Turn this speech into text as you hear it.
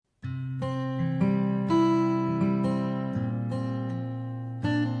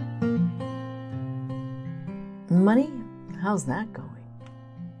Money, how's that going?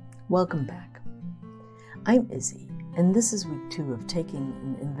 Welcome back. I'm Izzy, and this is week 2 of taking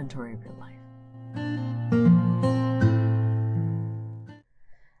an inventory of your life.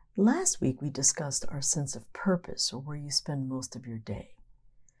 Last week we discussed our sense of purpose, or where you spend most of your day.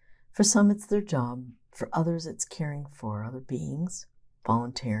 For some it's their job, for others it's caring for other beings,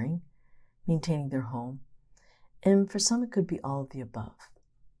 volunteering, maintaining their home, and for some it could be all of the above.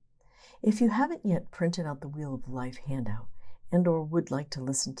 If you haven't yet printed out the Wheel of Life handout and or would like to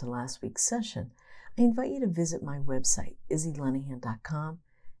listen to last week's session, I invite you to visit my website, izzylenahan.com,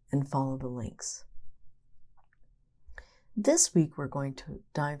 and follow the links. This week we're going to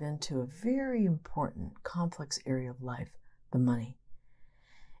dive into a very important, complex area of life, the money.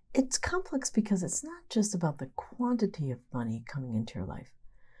 It's complex because it's not just about the quantity of money coming into your life.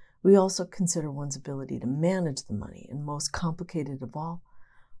 We also consider one's ability to manage the money, and most complicated of all,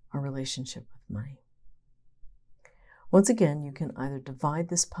 our relationship with money. Once again, you can either divide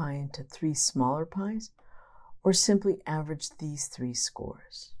this pie into 3 smaller pies or simply average these 3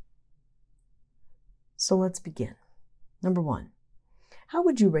 scores. So let's begin. Number 1, how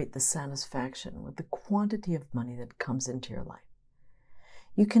would you rate the satisfaction with the quantity of money that comes into your life?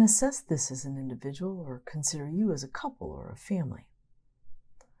 You can assess this as an individual or consider you as a couple or a family.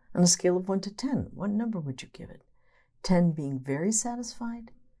 On a scale of 1 to 10, what number would you give it? 10 being very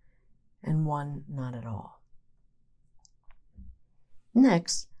satisfied, and 1 not at all.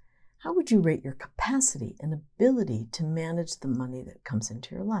 Next, how would you rate your capacity and ability to manage the money that comes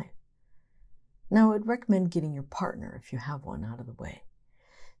into your life? Now, I would recommend getting your partner, if you have one, out of the way.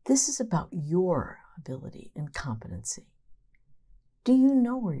 This is about your ability and competency. Do you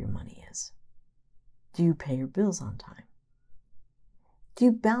know where your money is? Do you pay your bills on time? Do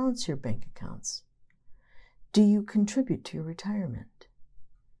you balance your bank accounts? Do you contribute to your retirement?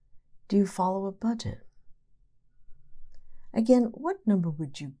 Do you follow a budget? Again, what number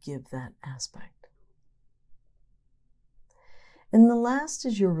would you give that aspect? And the last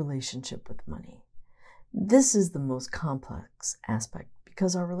is your relationship with money. This is the most complex aspect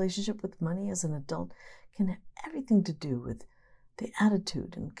because our relationship with money as an adult can have everything to do with the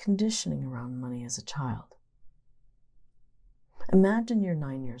attitude and conditioning around money as a child. Imagine you're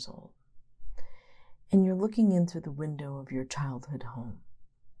 9 years old and you're looking in through the window of your childhood home.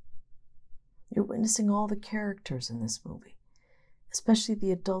 You're witnessing all the characters in this movie, especially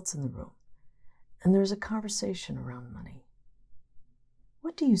the adults in the room, and there's a conversation around money.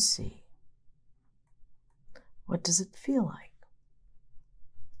 What do you see? What does it feel like?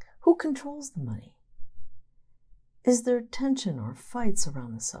 Who controls the money? Is there tension or fights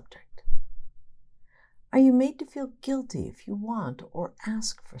around the subject? Are you made to feel guilty if you want or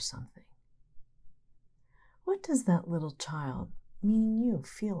ask for something? What does that little child, meaning you,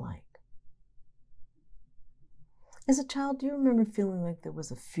 feel like? As a child, do you remember feeling like there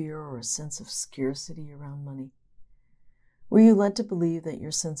was a fear or a sense of scarcity around money? Were you led to believe that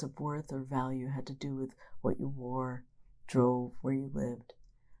your sense of worth or value had to do with what you wore, drove, where you lived,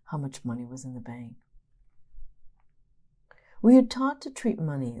 how much money was in the bank? Were you taught to treat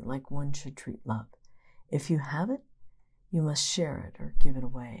money like one should treat love? If you have it, you must share it or give it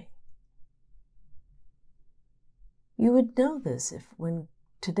away. You would know this if, when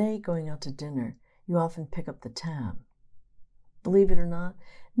today going out to dinner, you often pick up the tab. Believe it or not,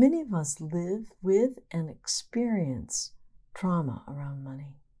 many of us live with and experience trauma around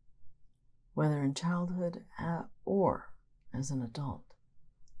money, whether in childhood or as an adult.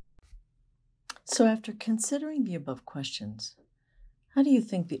 So after considering the above questions, how do you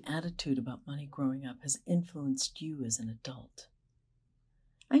think the attitude about money growing up has influenced you as an adult?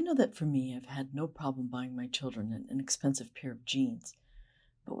 I know that for me, I've had no problem buying my children an expensive pair of jeans,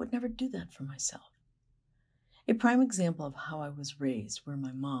 but would never do that for myself. A prime example of how I was raised, where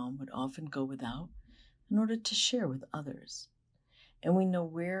my mom would often go without in order to share with others. And we know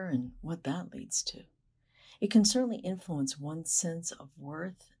where and what that leads to. It can certainly influence one's sense of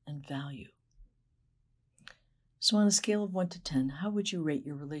worth and value. So on a scale of 1 to 10, how would you rate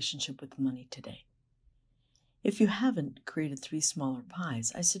your relationship with money today? If you haven't created 3 smaller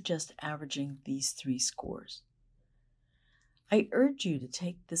pies, I suggest averaging these 3 scores. I urge you to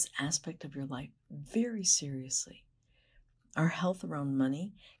take this aspect of your life very seriously. Our health around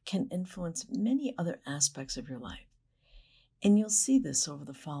money can influence many other aspects of your life, and you'll see this over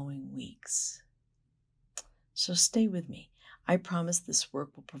the following weeks. So stay with me. I promise this work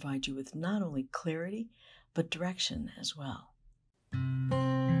will provide you with not only clarity, but direction as well.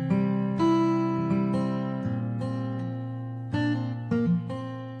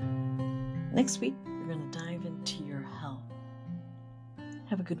 Next week, we're going to dive into your health.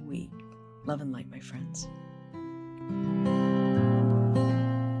 Have a good week. Love and light, my friends.